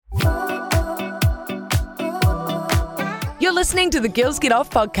listening to the Girls Get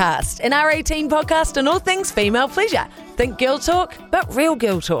Off podcast, an R18 podcast on all things female pleasure. Think girl talk, but real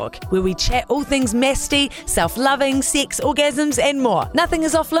girl talk, where we chat all things masty, self-loving, sex, orgasms, and more. Nothing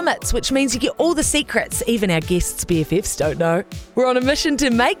is off limits, which means you get all the secrets even our guests' BFFs don't know. We're on a mission to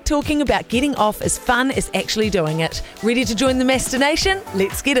make talking about getting off as fun as actually doing it. Ready to join the Master Nation?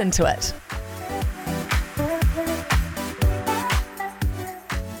 Let's get into it.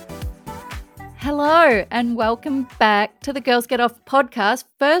 Hello and welcome back to the Girls Get Off podcast,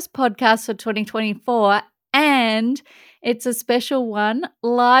 first podcast for 2024, and it's a special one,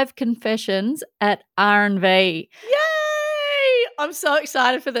 live confessions at R&V. Yay! I'm so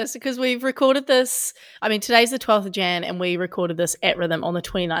excited for this because we've recorded this, today's the 12th of Jan and we recorded this at Rhythm on the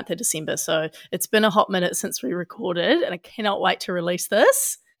 29th of December, so it's been a hot minute since we recorded and I cannot wait to release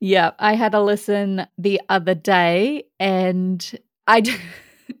this. Yeah, I had a listen the other day and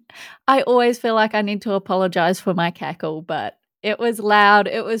I always feel like I need to apologize for my cackle, but it was loud,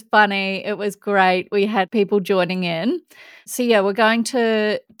 it was funny, it was great. We had people joining in. So yeah, we're going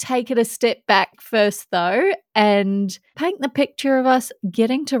to take it a step back first though and paint the picture of us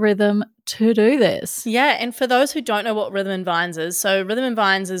getting to Rhythm to do this. Yeah, and for those who don't know what Rhythm and Vines is, so Rhythm and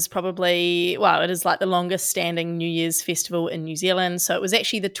Vines is probably, it is like the longest standing New Year's festival in New Zealand. So it was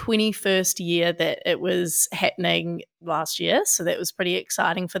actually the 21st year that it was happening last year. So that was pretty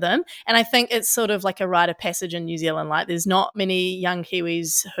exciting for them. And I think it's sort of like a rite of passage in New Zealand. Like there's not many young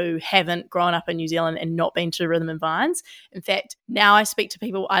Kiwis who haven't grown up in New Zealand and not been to Rhythm and Vines. In fact, now I speak to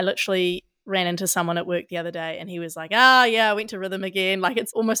people, I literally ran into someone at work the other day and he was like, I went to Rhythm again. Like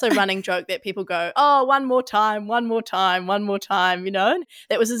it's almost a running joke that people go, one more time, you know? And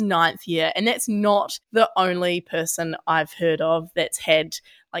that was his 9th year. And that's not the only person I've heard of that's had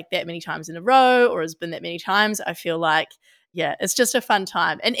like that many times in a row or has been that many times. I feel like, yeah, it's just a fun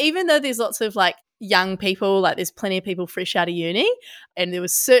time. And even though there's lots of like young people, like there's plenty of people fresh out of uni, and there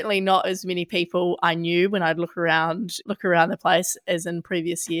was certainly not as many people I knew when I'd look around the place as in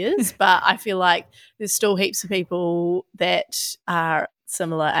previous years. But I feel like there's still heaps of people that are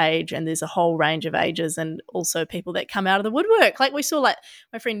similar age, and there's a whole range of ages, and also people that come out of the woodwork. Like we saw like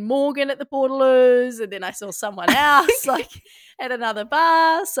my friend Morgan at the Portaloos, and then I saw someone else like at another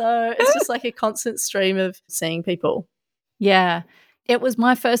bar. So it's just like a constant stream of seeing people. Yeah. It was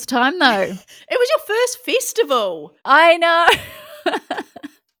my first time though. It was your first festival. I know.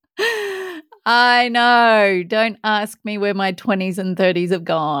 I know. Don't ask me where my 20s and 30s have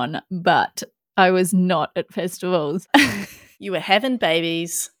gone, but I was not at festivals. You were having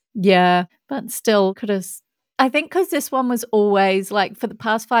babies. Yeah, but still could have. I think because this one was always like for the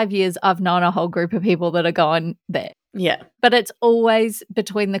past 5 years, I've known a whole group of people that are going there. Yeah. But it's always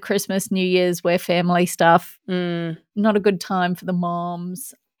between the Christmas, New Year's, where family stuff, not a good time for the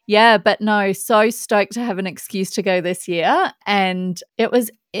moms. Yeah, but no, so stoked to have an excuse to go this year. And it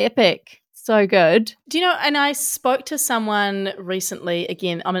was epic. So good. Do you know, and I spoke to someone recently,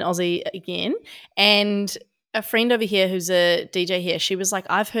 again, I'm an Aussie again, and a friend over here who's a DJ here, she was like,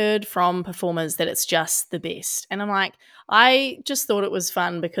 I've heard from performers that it's just the best. And I'm like, I just thought it was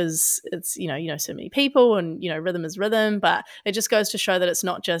fun because it's, you know, so many people and, rhythm is rhythm, but it just goes to show that it's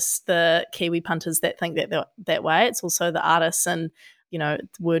not just the Kiwi punters that think that way. It's also the artists, and,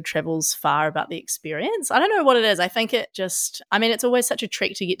 word travels far about the experience. I don't know what it is. I think it just, it's always such a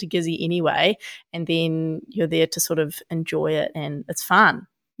treat to get to Gizzy anyway, and then you're there to sort of enjoy it and it's fun.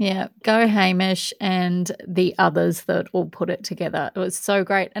 Yeah, go Hamish and the others that all put it together. It was so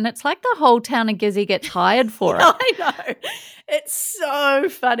great. And it's like the whole town of Gizzy gets hired for it. I know. It's so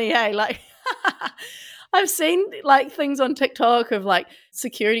funny, hey? Like, I've seen like things on TikTok of like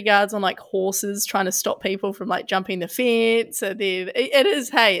security guards on like horses trying to stop people from like jumping the fence. And then it is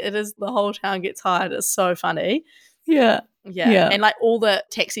the whole town gets hired. It's so funny. Yeah. And like all the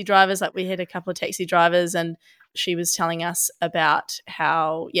taxi drivers, like we had a couple of taxi drivers, and she was telling us about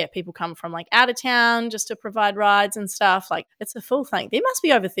how, people come from like out of town just to provide rides and stuff. Like it's a full thing. There must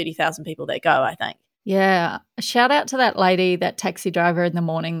be over 30,000 people that go, I think. Yeah. Shout out to that lady, that taxi driver in the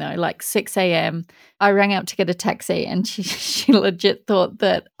morning though, like 6 a.m. I rang up to get a taxi and she legit thought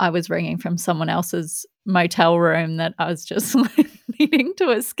that I was ringing from someone else's motel room, that I was just like needing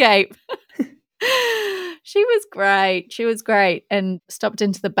to escape. She was great and stopped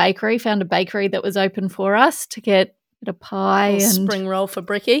into the bakery, found a bakery that was open for us to get a pie and spring roll for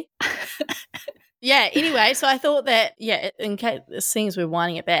Bricky. Yeah, anyway, so I thought that, in case, seeing as we're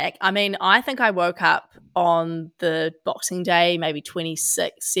winding it back, I mean, I think I woke up on the Boxing Day, maybe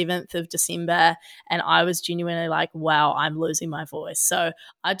 26th, 7th of December, and I was genuinely like, wow, I'm losing my voice. So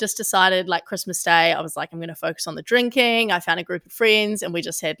I just decided, like, Christmas Day, I was like, I'm going to focus on the drinking. I found a group of friends and we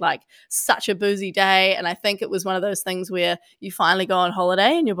just had like such a boozy day. And I think it was one of those things where you finally go on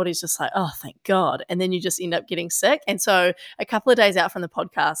holiday and your body's just like, oh, thank God. And then you just end up getting sick. And so a couple of days out from the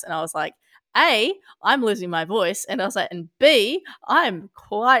podcast, and I was like, A, I'm losing my voice, and I was like, and B, I'm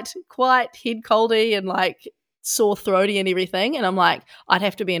quite head coldy and like sore throaty and everything, and I'm like, I'd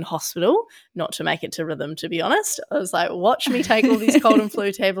have to be in hospital not to make it to Rhythm, to be honest. I was like, watch me take all these cold and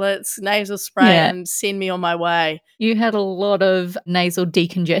flu tablets, nasal spray, and send me on my way. You had a lot of nasal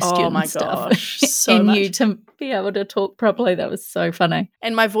decongestion gosh, so in much. you to be able to talk properly. That was so funny.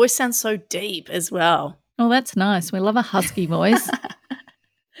 And my voice sounds so deep as well. Oh, that's nice. We love a husky voice.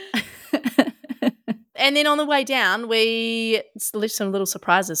 And then on the way down, we left some little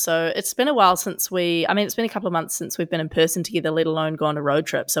surprises. So it's been a while since it's been a couple of months since we've been in person together, let alone gone on a road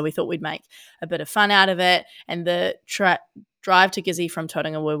trip. So we thought we'd make a bit of fun out of it. And the drive to Gizzy from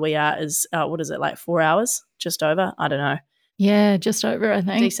Tauranga, where we are, is, like 4 hours? Just over? I don't know. Yeah, just over, I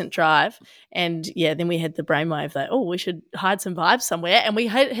think. Decent drive. And then we had the brainwave that, we should hide some vibes somewhere. And we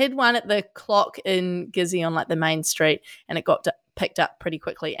had one at the clock in Gizzy on like the main street, and it got picked up pretty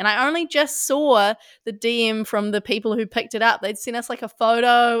quickly. And I only just saw the DM from the people who picked it up. They'd sent us like a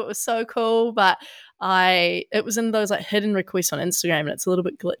photo. It was so cool, but it was in those like hidden requests on Instagram, and it's a little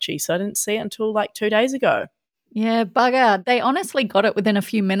bit glitchy, so I didn't see it until like 2 days ago. Yeah, bugger. They honestly got it within a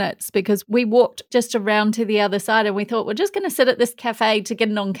few minutes, because we walked just around to the other side and we thought, we're just going to sit at this cafe to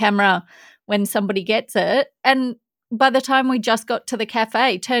get it on camera when somebody gets it. And by the time we just got to the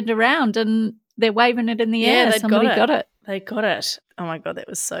cafe, turned around and they're waving it in the air. Somebody got it. They got it. Oh my God, that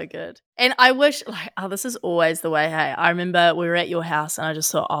was so good. And I wish, this is always the way, hey. I remember we were at your house and I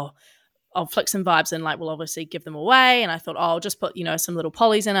just thought, I'll flick some vibes in, like, we'll obviously give them away. And I thought, I'll just put, some little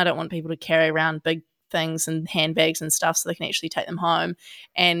polys in. I don't want people to carry around big things and handbags and stuff, so they can actually take them home.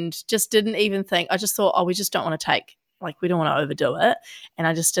 And just didn't even think, I just thought, we just don't want to take, we don't want to overdo it. And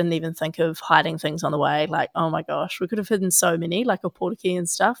I just didn't even think of hiding things on the way. Like, oh my gosh, we could have hidden so many, like a portkey and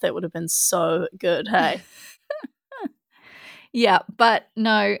stuff. That would have been so good, hey? Yeah, but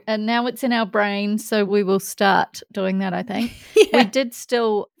no, and now it's in our brain, so we will start doing that, I think. We did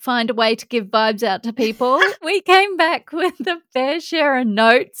still find a way to give vibes out to people. We came back with a fair share of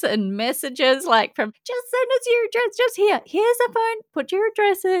notes and messages, like from, just send us your address, just here's a phone, put your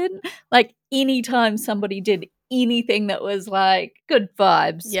address in. Like, anytime somebody did anything that was like good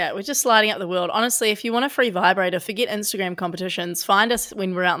vibes. Yeah, we're just lighting up the world. Honestly, if you want a free vibrator, forget Instagram competitions. Find us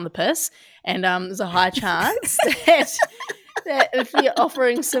when we're out in the piss, and there's a high chance that if you're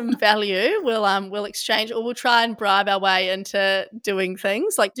offering some value, we'll exchange, or we'll try and bribe our way into doing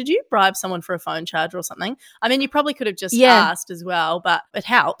things. Like, did you bribe someone for a phone charger or something? I mean, you probably could have just asked as well, but it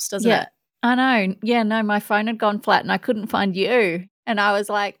helps, doesn't it? I know. Yeah, no, my phone had gone flat and I couldn't find you. And I was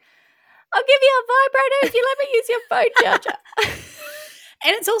like, I'll give you a vibrator if you let me use your phone charger.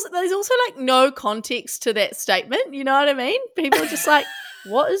 And there's also like no context to that statement. You know what I mean? People are just like,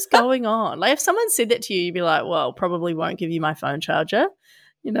 what is going on? Like, if someone said that to you, you'd be like, well, probably won't give you my phone charger,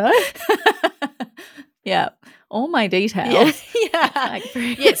 Yeah. All my details. Yeah.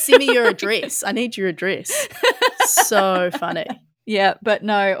 Send me your address. I need your address. So funny. Yeah, but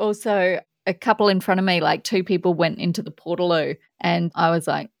no, also a couple in front of me, like 2 people went into the Portaloo, and I was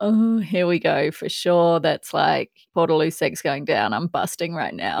like, oh, here we go for sure. That's like Portaloo sex going down. I'm busting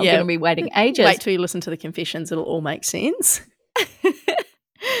right now. I'm going to be waiting ages. Wait till you listen to the confessions. It'll all make sense.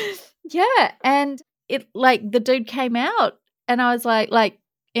 Yeah, and it, like, the dude came out and I was like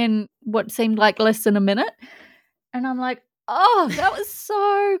in what seemed like less than a minute, and I'm like, oh, that was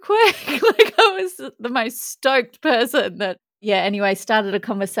so quick. Like, I was the most stoked person that, anyway, started a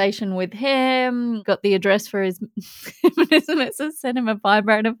conversation with him, got the address for his missus, sent him a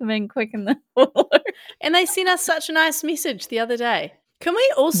vibrator for being quick in the hall. And they sent us such a nice message the other day. Can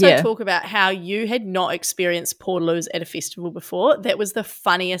we also talk about how you had not experienced Portaloos at a festival before? That was the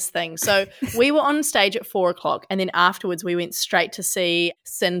funniest thing. So we were on stage at 4:00, and then afterwards we went straight to see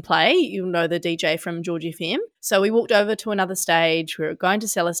Sin play, the DJ from George FM. So we walked over to another stage. We were going to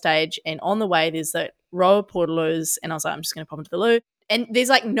Cellar stage, and on the way there's a row of Portaloos, and I was like, I'm just going to pop into the loo. And there's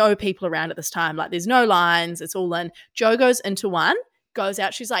like no people around at this time. Like, there's no lines. It's all in. Jo goes into one, goes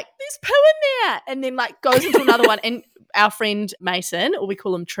out. She's like, there's poo in there. And then like goes into another one. And our friend Mason, or we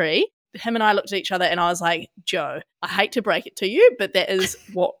call him Tree, him and I looked at each other and I was like, Joe, I hate to break it to you, but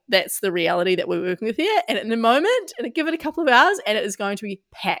that's the reality that we're working with here. And in the moment, and give it a couple of hours and it is going to be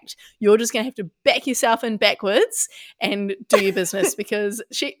packed. You're just going to have to back yourself in backwards and do your business because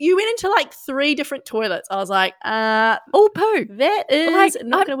you went into like 3 different toilets. I was like, all poo. That is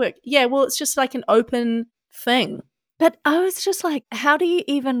not going to work. Yeah, well, it's just like an open thing. But I was just like, how do you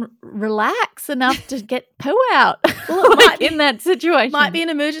even relax enough to get poo out? Well, it might be, in that situation. Might be an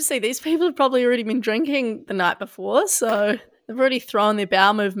emergency. These people have probably already been drinking the night before, so they've already thrown their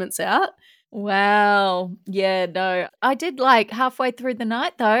bowel movements out. Wow. Yeah, no. I did like halfway through the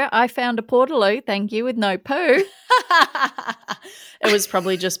night, though. I found a Portaloo, thank you, with no poo. It was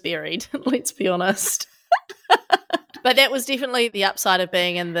probably just buried, let's be honest. But that was definitely the upside of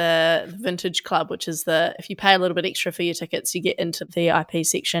being in the Vintage Club, which is if you pay a little bit extra for your tickets, you get into the VIP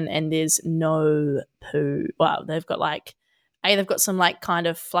section and there's no poo. Wow, they've got some like kind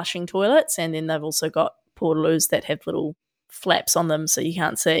of flushing toilets, and then they've also got Portaloos that have little flaps on them so you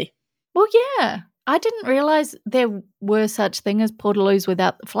can't see. Well, yeah. I didn't realise there were such thing as Portaloos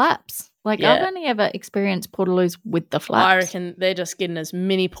without the flaps. Like, yeah. I've only ever experienced Portaloos with the flaps. I reckon they're just getting as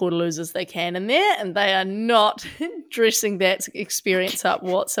many Portaloos as they can in there, and they are not dressing that experience up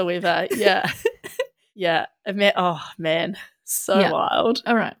whatsoever. Yeah. Yeah. Oh, man. So wild.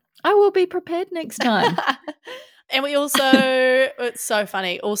 All right. I will be prepared next time. And we also, it's so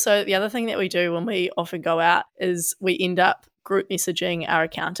funny. Also, the other thing that we do when we often go out is we end up group messaging our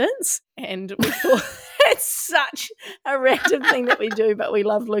accountants, and we thought it's such a random thing that we do, but we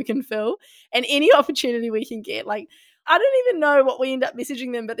love Luke and Phil, and any opportunity we can get, like, I don't even know what we end up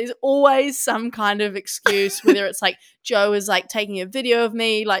messaging them, but there's always some kind of excuse, whether it's like Joe is like taking a video of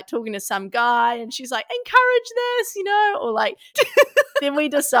me like talking to some guy and she's like, encourage this, or like then we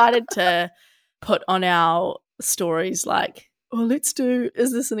decided to put on our stories like, oh, let's do,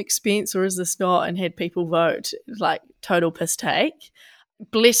 is this an expense or is this not? And had people vote, like total piss take.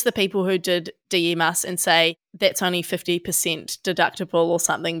 Bless the people who did DM us and say that's only 50% deductible or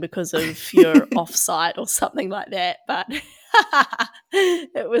something because of your offsite or something like that. But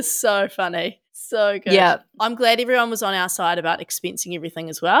it was so funny. So good. Yeah. I'm glad everyone was on our side about expensing everything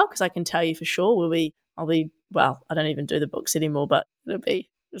as well, because I can tell you for sure well, I don't even do the books anymore, but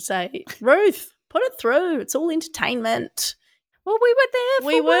say, Ruth, put it through. It's all entertainment. Well, we were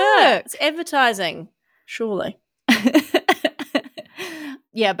there for work. It's advertising, surely.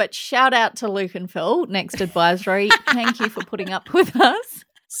 Yeah, but shout out to Luke and Phil, Next Advisory. Thank you for putting up with us.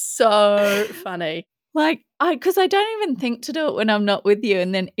 So funny. Like, because I don't even think to do it when I'm not with you,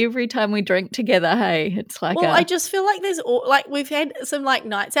 and then every time we drink together, hey, it's like. Well, I just feel like we've had some like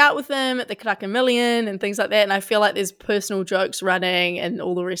nights out with them at the Karaka Million and things like that, and I feel like there's personal jokes running and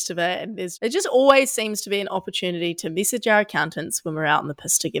all the rest of it, and it just always seems to be an opportunity to message our accountants when we're out in the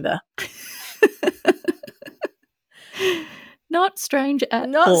piss together. Not strange at all.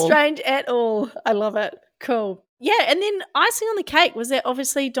 Not strange at all. I love it. Cool. Yeah, and then icing on the cake was that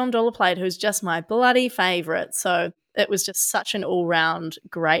obviously Dom Dollar played, who's just my bloody favourite. So it was just such an all-round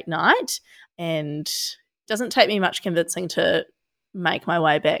great night, and it doesn't take me much convincing to make my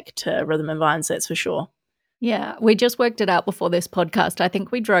way back to Rhythm and Vines, that's for sure. Yeah, we just worked it out before this podcast. I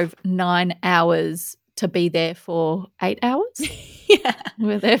think we drove 9 hours to be there for 8 hours. Yeah.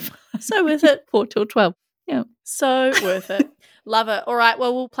 We're there for so worth it. 4 till 12. Yeah. So worth it. Love it. All right,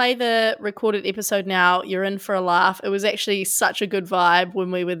 well, we'll play the recorded episode now. You're in for a laugh. It was actually such a good vibe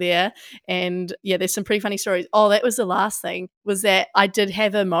when we were there. And, yeah, there's some pretty funny stories. Oh, that was the last thing, was that I did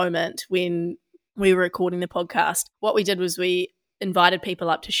have a moment when we were recording the podcast. What we did was we invited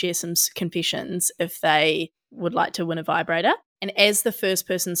people up to share some confessions if they would like to win a vibrator. And as the first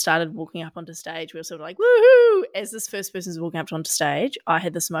person started walking up onto stage, we were sort of like, woohoo! As this first person's walking up onto stage, I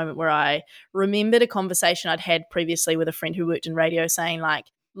had this moment where I remembered a conversation I'd had previously with a friend who worked in radio saying, like,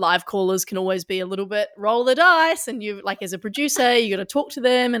 live callers can always be a little bit roll the dice, and you, like, as a producer, you got to talk to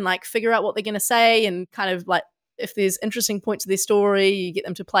them and, like, figure out what they're going to say, and kind of, like, if there's interesting points of their story, you get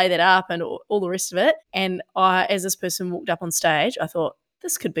them to play that up and all the rest of it. And as this person walked up on stage, I thought,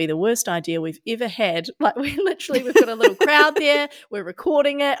 this could be the worst idea we've ever had. Like, we've got a little crowd there. We're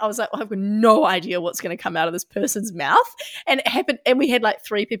recording it. I was like, I've got no idea what's going to come out of this person's mouth. And it happened. And we had like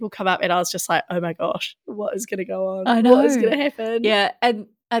 3 people come up, and I was just like, oh my gosh, what is going to go on? I know. What is going to happen? Yeah. And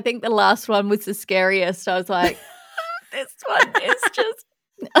I think the last one was the scariest. I was like, this one is just.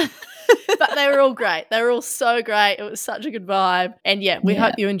 But they were all great. They were all so great. It was such a good vibe. And yeah, we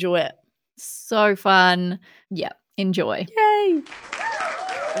hope you enjoy it. So fun. Yeah. Enjoy. Yay.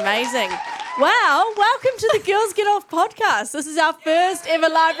 Amazing. Wow, welcome to the Girls Get Off podcast. This is our first ever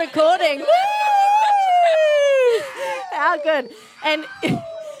live recording. Woo! How good. And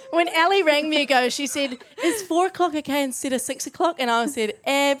when Ali rang me ago, she said, "Is 4 o'clock okay instead of 6 o'clock?" And I said,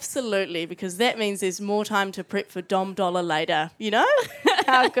 "Absolutely, because that means there's more time to prep for Dom Dollar later." You know?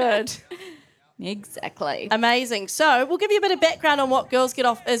 How good. Exactly. Amazing. So we'll give you a bit of background on what Girls Get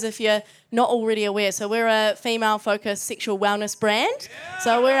Off is if you're not already aware. So we're a female-focused sexual wellness brand.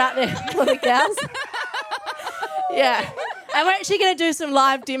 So we're out there for the gals. Yeah. And we're actually going to do some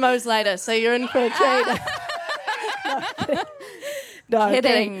live demos later, so you're in for a treat. No,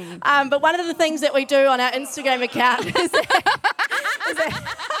 kidding. But one of the things that we do on our Instagram account is that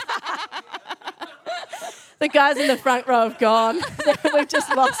the guys in the front row have gone. We've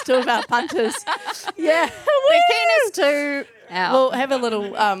just lost 2 of our punters. Yeah. The keenest two out. We'll have a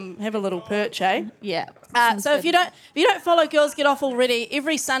little perch, eh? Yeah. So if you don't follow Girls Get Off already,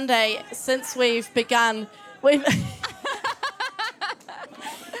 every Sunday since we've begun,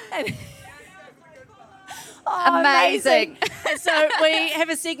 amazing. So we have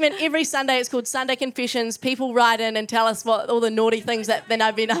a segment every Sunday. It's called Sunday Confessions. People write in and tell us what all the naughty things that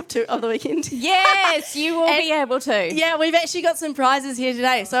they've been up to over the weekend. Yes, you will be able to. Yeah, we've actually got some prizes here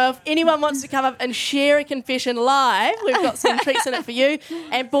today. So if anyone wants to come up and share a confession live, we've got some treats in it for you.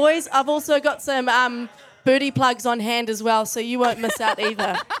 And boys, I've also got some booty plugs on hand as well, so you won't miss out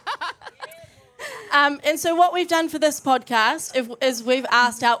either. And so what we've done for this podcast is we've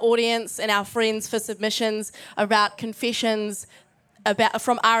asked our audience and our friends for submissions about confessions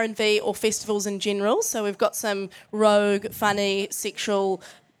from R&V or festivals in general. So we've got some rogue, funny, sexual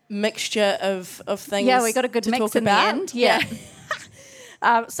mixture of things. Yeah, we got a good to mix talk in about. the end.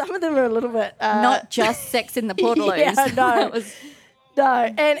 Yeah. Some of them are a little bit... Not just sex in the Portaloos. Yeah, no.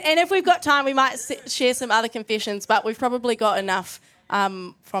 No. And if we've got time, we might share some other confessions, but we've probably got enough...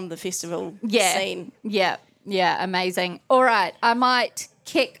 from the festival scene. Yeah, amazing. All right, I might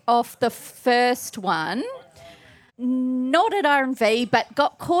kick off the first one. Not at R&V, but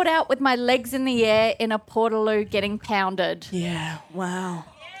got caught out with my legs in the air in a Portaloo getting pounded. Yeah, wow.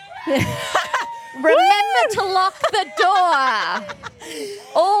 Remember to lock the door.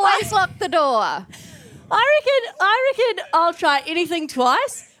 Always lock the door. I reckon I'll try anything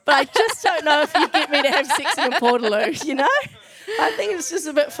twice, but I just don't know if you get me to have sex in a Portaloo, you know? I think it's just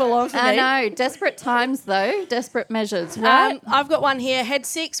a bit full on for me. I know. Desperate times, though. Desperate measures, right? I've got one here. Had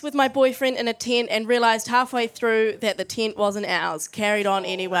sex with my boyfriend in a tent and realised halfway through that the tent wasn't ours. Carried on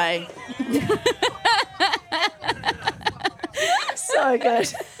anyway. So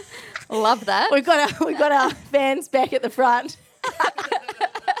good. Love that. We've got our fans back at the front.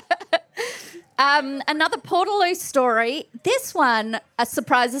 Another Portaloo story. This one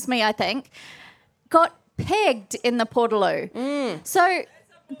surprises me, I think. Got pegged in the Portaloo. So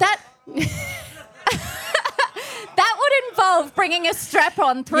that that would involve bringing a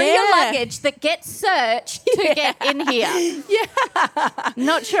strap-on through your luggage that gets searched to get in here. Yeah.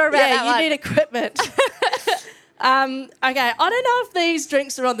 Not sure about that one. You need equipment. Okay, I don't know if these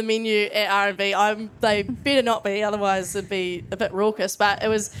drinks are on the menu at R&V. They better not be, otherwise it'd be a bit raucous. But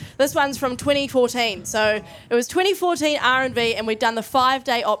this one's from 2014. So it was 2014 R&V, and we'd done the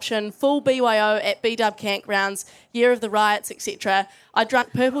 5-day option, full BYO at B-Dub campgrounds, year of the riots, etc. I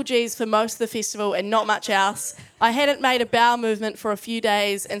drank Purple G's for most of the festival and not much else. I hadn't made a bowel movement for a few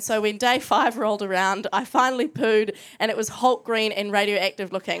days, and so when day 5 rolled around, I finally pooed, and it was Hulk green and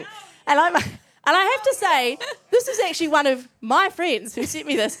radioactive looking. And I have to say, this is actually one of my friends who sent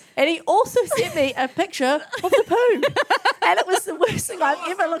me this, and he also sent me a picture of the poo. And it was the worst thing I've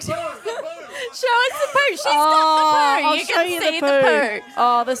ever looked at. Show us the poo. She's got the poo. I'll you show can you see the poo.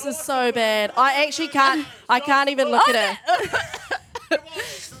 Oh, this is so bad. I actually can't even look at it.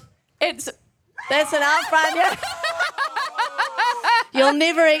 That's an up front, yeah. You'll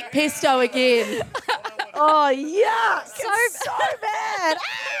never eat pesto again. Oh, yuck. So bad.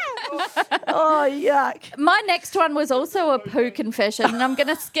 Oh, yuck. My next one was also a poo confession, and I'm going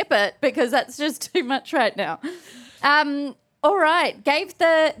to skip it because that's just too much right now. All right. Gave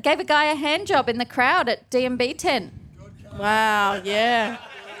a guy a hand job in the crowd at D&B tent. Wow, yeah.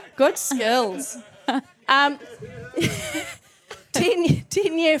 Good skills.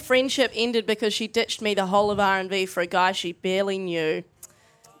 10-year friendship ended because she ditched me the whole of R&V for a guy she barely knew.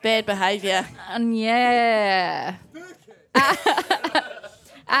 Bad behaviour. Yeah.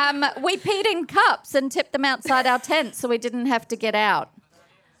 We peed in cups and tipped them outside our tent so we didn't have to get out.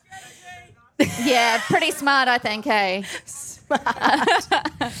 Yeah, pretty smart, I think, hey? Smart.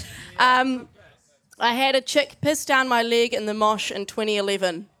 I had a chick piss down my leg in the mosh in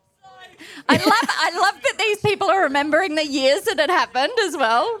 2011. I love that these people are remembering the years that it happened as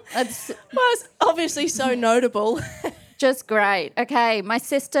well. It's obviously so notable. just great. Okay, my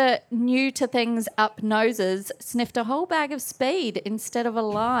sister, new to things up noses, sniffed a whole bag of speed instead of a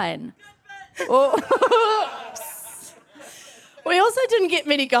line. We also didn't get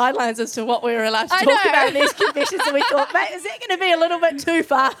many guidelines as to what we were allowed to talk about in these confessions, and we thought, mate, is that going to be a little bit too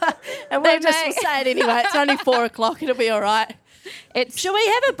far? And we'll just say it anyway. It's only 4 o'clock. It'll be all right. Shall we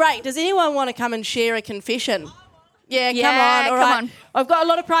have a break? Does anyone want to come and share a confession? Yeah, come on. All right. I've got a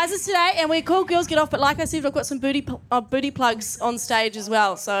lot of prizes today, and we're called Girls Get Off, but like I said, I've got some booty plugs on stage as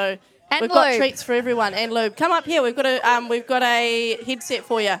well. So we've got treats for everyone, and lube. Come up here. We've got a headset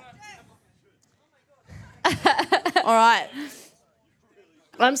for you. All right.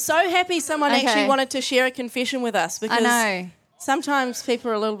 I'm so happy someone actually wanted to share a confession with us, because sometimes people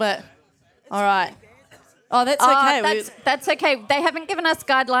are a little bit... All right. Oh, that's okay. That's okay. They haven't given us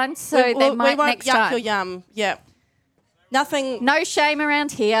guidelines, so they might next time. We won't yuck your yum. Yeah. Nothing. No shame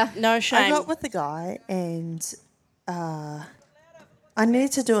around here. No shame. I got with the guy and I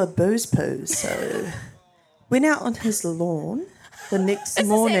needed to do a booze poo, so went out on his lawn the next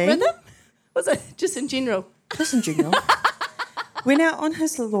morning. Is this rhythm? Was it just in general? Just in general. Went out on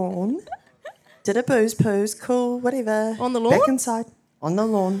his lawn, did a booze poo, cool, whatever. On the lawn? Back inside, on the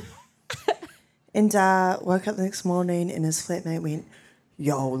lawn. And woke up the next morning and his flatmate went,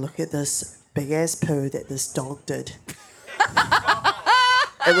 yo, look at this big-ass poo that this dog did.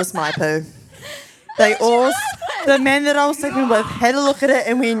 It was my poo. The man that I was sleeping with had a look at it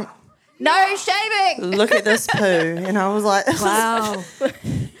and went, no shaming. Look at this poo. And I was like, wow.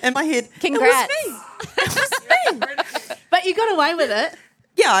 In my head, congrats. It was me. But you got away with it.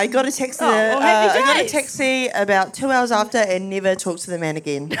 Yeah, I got a taxi. I got a taxi about 2 hours after and never talked to the man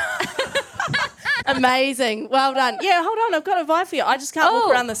again. Amazing. Well done. Yeah, hold on. I've got a vibe for you. I just can't walk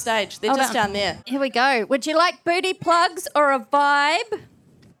around the stage. They're just down there. Here we go. Would you like booty plugs or a vibe?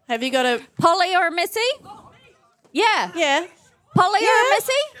 Have you got a... Polly or a Missy? Yeah. Yeah. Polly or a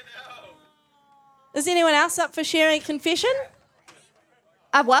Missy? Is anyone else up for sharing a confession?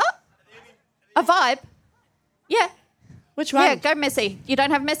 A what? A vibe? Yeah. Which one? Yeah, go Missy. You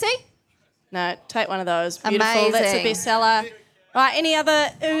don't have Missy? No, take one of those. Beautiful. Amazing. That's a bestseller. Right, any other...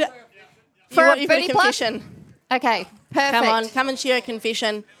 For a booty confession? Okay, perfect. Come and share a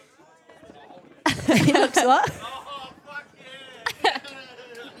confession. He looks what?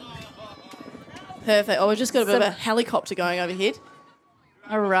 Perfect. Oh, we've just got a bit of a helicopter going overhead.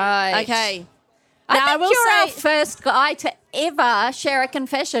 All right. Okay. I think you're our first guy to ever share a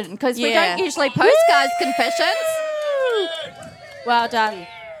confession, because we don't usually post guys' confessions. Well done.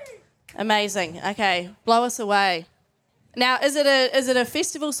 Amazing. Okay, blow us away. Now, is it a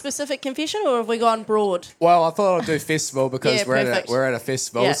festival-specific confession, or have we gone broad? Well, I thought I'd do festival because we're at a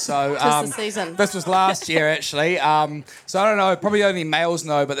festival. Yeah, so tis the season. This was last year, actually. So I don't know, probably only males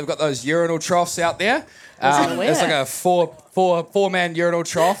know, but they've got those urinal troughs out there. It's like a four-man urinal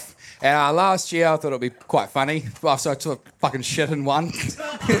trough. And last year I thought it'd be quite funny. Well, so I took a fucking shit in one. Can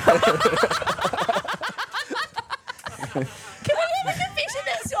we have a confession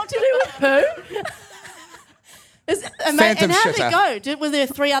that's got to do with poo? And how did it go? Were there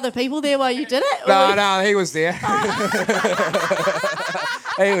 3 other people there while you did it? No, he was there.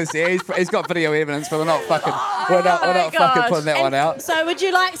 He was there. He's got video evidence, but we're not fucking fucking putting that one out. So would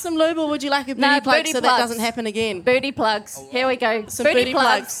you like some lube, or would you like a booty plug so that doesn't happen again? Booty plugs. Here we go. Some booty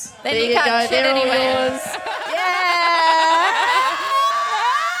plugs. Then you can't shit anywhere. Yeah.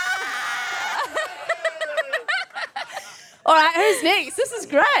 All right, who's next? This is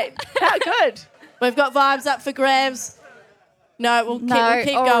great. How good. We've got vibes up for grabs. No, we'll keep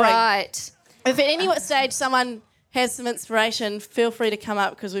going. All right. If at any stage someone has some inspiration, feel free to come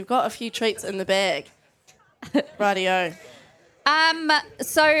up, because we've got a few treats in the bag. Rightio.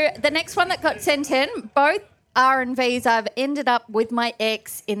 So the next one that got sent in, both R&Vs, I've ended up with my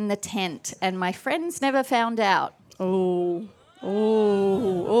ex in the tent, and my friends never found out. Oh.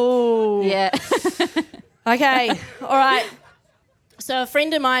 Yeah. Okay. All right. So a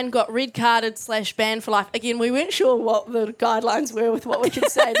friend of mine got red carded / banned for life. Again, we weren't sure what the guidelines were with what we could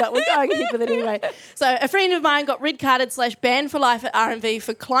say, but we're going ahead with it anyway. So a friend of mine got red carded / banned for life at R&V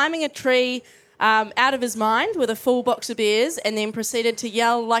for climbing a tree out of his mind with a full box of beers, and then proceeded to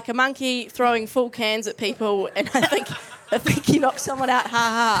yell like a monkey, throwing full cans at people. And I think he knocked someone out.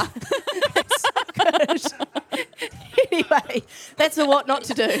 Ha ha. That's so good. Anyway, that's a what not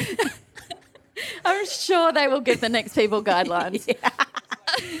to do. I'm sure they will give the next people guidelines.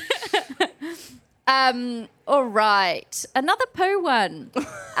 All right. Another poo one. We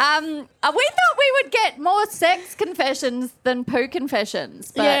thought we would get more sex confessions than poo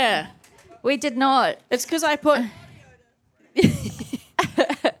confessions, but we did not. It's because I put...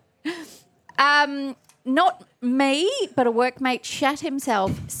 not me, but a workmate shat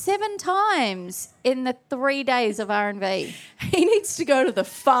himself 7 times in the 3 days of R&V. He needs to go to the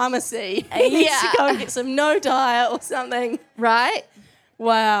pharmacy. He needs to go and get some no diet or something. Right?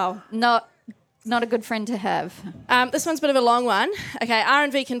 Wow. Not a good friend to have. This one's a bit of a long one. Okay,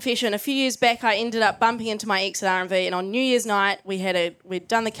 R&V confession. A few years back, I ended up bumping into my ex at R&V, and on New Year's night, we'd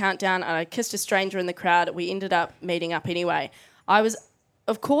done the countdown, and I kissed a stranger in the crowd. We ended up meeting up anyway. I was,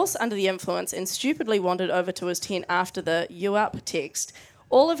 of course, under the influence and stupidly wandered over to his tent after the "you up" text.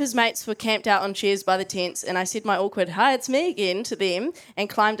 All of his mates were camped out on chairs by the tents, and I said my awkward "hi, it's me again" to them and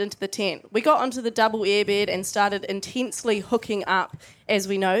climbed into the tent. We got onto the double airbed and started intensely hooking up. As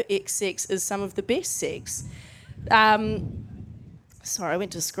we know, ex sex is some of the best sex. Sorry, I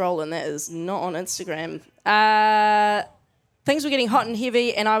went to scroll and that is not on Instagram. Things were getting hot and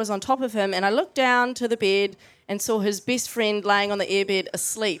heavy, and I was on top of him, and I looked down to the bed and saw his best friend laying on the airbed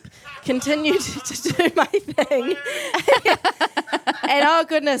asleep. Continued to do my thing. And oh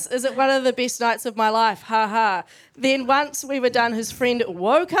goodness, is it one of the best nights of my life? Ha ha. Then once we were done, his friend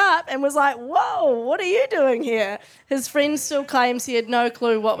woke up and was like, whoa, what are you doing here? His friend still claims he had no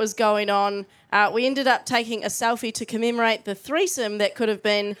clue what was going on. We ended up taking a selfie to commemorate the threesome that could have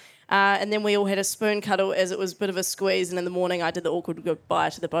been, and then we all had a spoon cuddle as it was a bit of a squeeze, and in the morning I did the awkward goodbye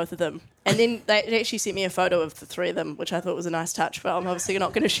to the both of them. And then they actually sent me a photo of the three of them, which I thought was a nice touch, but I'm obviously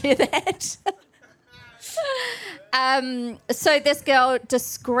not going to share that. So this girl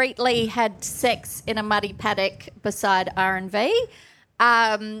discreetly had sex in a muddy paddock beside R&V.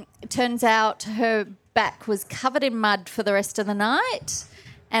 Turns out her back was covered in mud for the rest of the night,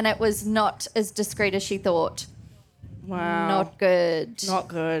 and it was not as discreet as she thought. Wow. Not good. Not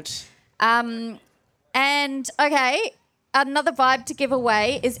good. And, okay, another vibe to give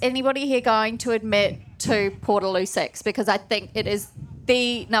away. Is anybody here going to admit to Portaloo sex? Because I think it is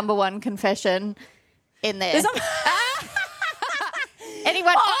the number one confession in there.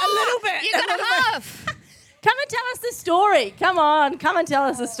 Anyone? A little bit. You got a half. Come and tell us the story. Come on. Come and tell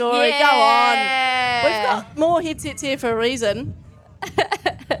us the story. Yeah. Go on. We've got more headsets here for a reason.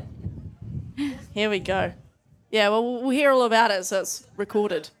 Here we go. Yeah, well, we'll hear all about it, so it's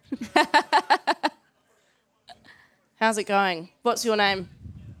recorded. How's it going? What's your name?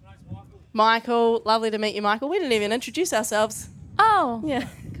 Michael. Lovely to meet you, Michael. We didn't even introduce ourselves. Oh, Yeah.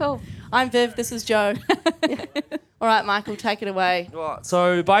 cool. I'm Viv. This is Joe. Yeah. All right, Michael, take it away. Right,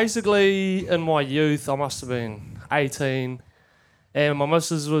 so basically in my youth, I must have been 18, and my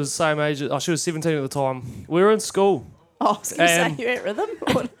missus was the same age. She was 17 at the time. We were in school. Oh, I was going to say, you at Rhythm?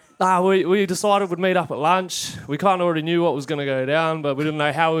 We decided we'd meet up at lunch. We kind of already knew what was going to go down, but we didn't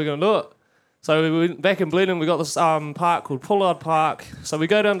know how we were going to do it. So we went back in Blenheim. We got this park called Pollard Park. So we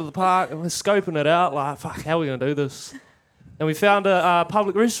go down to the park and we're scoping it out, like, fuck, how are we going to do this? And we found a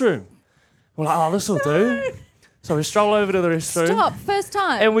public restroom. We're like, oh, this will do. So we stroll over to the restroom. Stop, first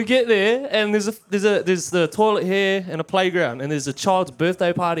time. And we get there, and there's the toilet here and a playground, and there's a child's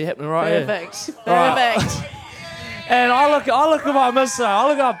birthday party happening right here. Perfect. Right. Perfect. And I look at my missus, I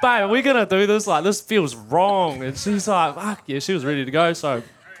look at babe, we're gonna do this. Like, this feels wrong. And she's like, fuck yeah, she was ready to go. So,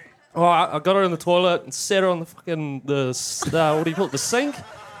 I got her in the toilet and set her on the fucking what do you call it, the sink.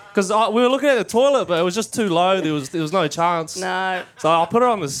 Because we were looking at the toilet, but it was just too low. There was no chance. No. So I put her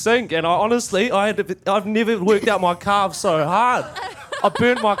on the sink, and I've never worked out my calves so hard. I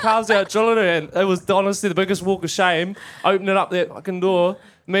burnt my calves out drilling her, and it was honestly the biggest walk of shame. Opening up that fucking door,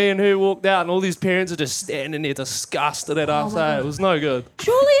 me and her walked out, and all these parents are just standing there disgusted at us. It was no good.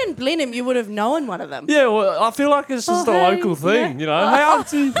 Surely in Blenheim you would have known one of them. Yeah, well, I feel like it's just a hey, local thing, you know. Hey,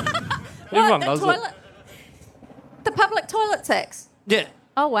 auntie. Everyone does it. The public toilet sex? Yeah.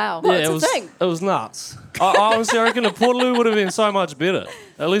 Oh, wow. Yeah, it's it a was, thing. It was nuts. I honestly reckon the Portaloo would have been so much better.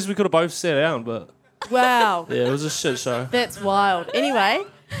 At least we could have both sat down, but Wow. yeah, it was a shit show. That's wild. Anyway,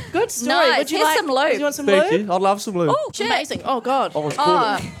 good story. Nice. Would you Here's like some lube. Do you want some Thank lube? you. I'd love some lube. Oh, shit. Amazing. Oh, God. I was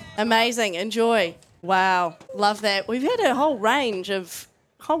cool. Amazing. Enjoy. Wow. Love that. We've had a whole range of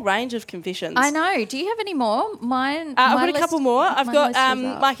confessions. I know. Do you have any more? Mine. I've my got a couple more. I've my got list is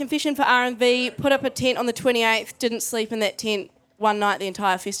up. my confession for R&V. Put up a tent on the 28th. Didn't sleep in that tent one night the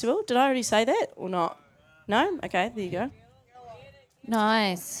entire festival. Did I already say that or not? No? Okay, there you go.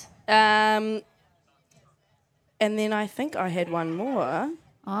 Nice. And then I think I had one more.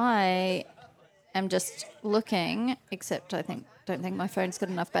 I am just looking, except don't think my phone's got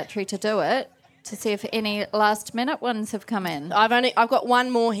enough battery to do it, to see if any last minute ones have come in. I've got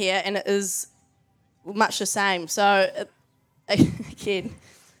one more here, and it is much the same. So, again.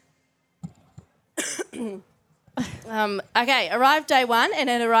 Okay, arrived day one, and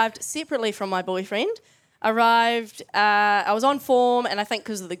it arrived separately from my boyfriend. Arrived, I was on form, and I think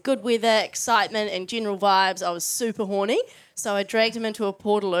because of the good weather, excitement, and general vibes, I was super horny. So I dragged him into a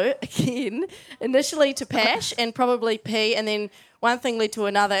portaloo again, initially to pash and probably pee, and then one thing led to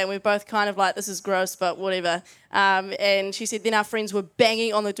another, and we were both kind of like, this is gross, but whatever. And she said then our friends were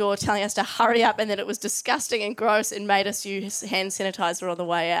banging on the door telling us to hurry up and that it was disgusting and gross and made us use hand sanitizer on the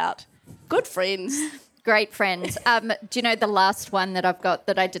way out. Good friends. Great friends. Do you know the last one that I've got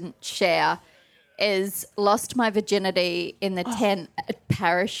that I didn't share is lost my virginity in the tent at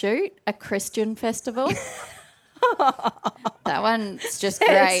Parachute, a Christian festival. That one's just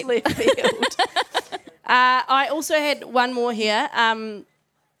great. Left field. I also had one more here.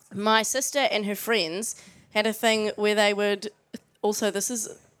 My sister and her friends had a thing where they would also,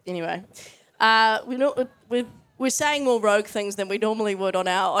 we're saying more rogue things than we normally would on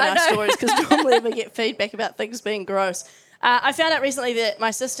our stories, because normally we get feedback about things being gross. I found out recently that my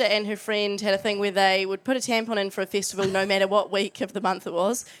sister and her friend had a thing where they would put a tampon in for a festival no matter what week of the month it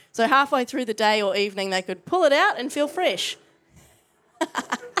was. So halfway through the day or evening they could pull it out and feel fresh.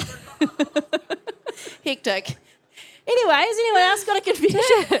 Hectic. Anyway, has anyone else got a confession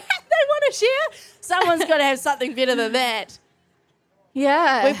they want to share? Someone's got to have something better than that.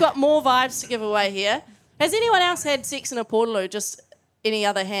 Yeah. We've got more vibes to give away here. Has anyone else had sex in a portaloo? Just any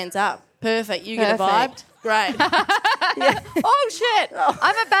other hands up? Perfect. You get a vibe? Great. Oh, shit.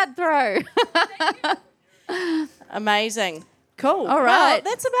 I'm a bad throw. Amazing. Cool. All right.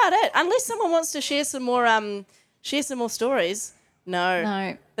 Well, that's about it. Unless someone wants to share some more stories.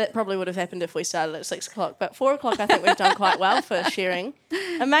 No. That probably would have happened if we started at 6 o'clock. But 4 o'clock, I think we've done quite well for sharing.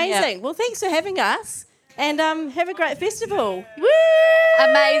 Amazing. Yep. Well, thanks for having us. And have a great festival. Woo!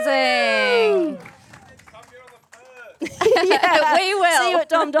 Amazing. Yeah, we will. See you at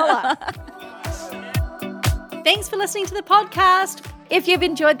Dom Dollar. Thanks for listening to the podcast. If you've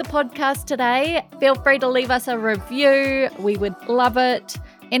enjoyed the podcast today, feel free to leave us a review. We would love it.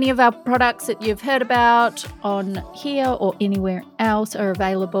 Any of our products that you've heard about on here or anywhere else are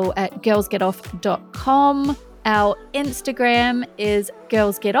available at girlsgetoff.com. Our Instagram is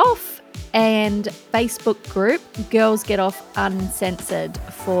Girls Get Off, and Facebook group Girls Get Off Uncensored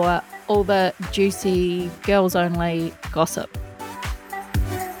for all the juicy girls-only gossip.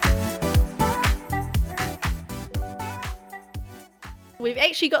 We've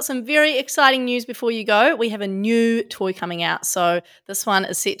actually got some very exciting news before you go. We have a new toy coming out. So this one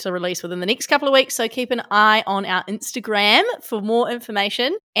is set to release within the next couple of weeks. So keep an eye on our Instagram for more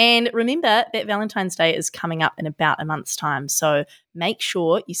information. And remember that Valentine's Day is coming up in about a month's time. So make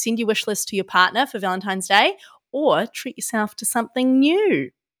sure you send your wish list to your partner for Valentine's Day or treat yourself to something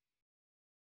new.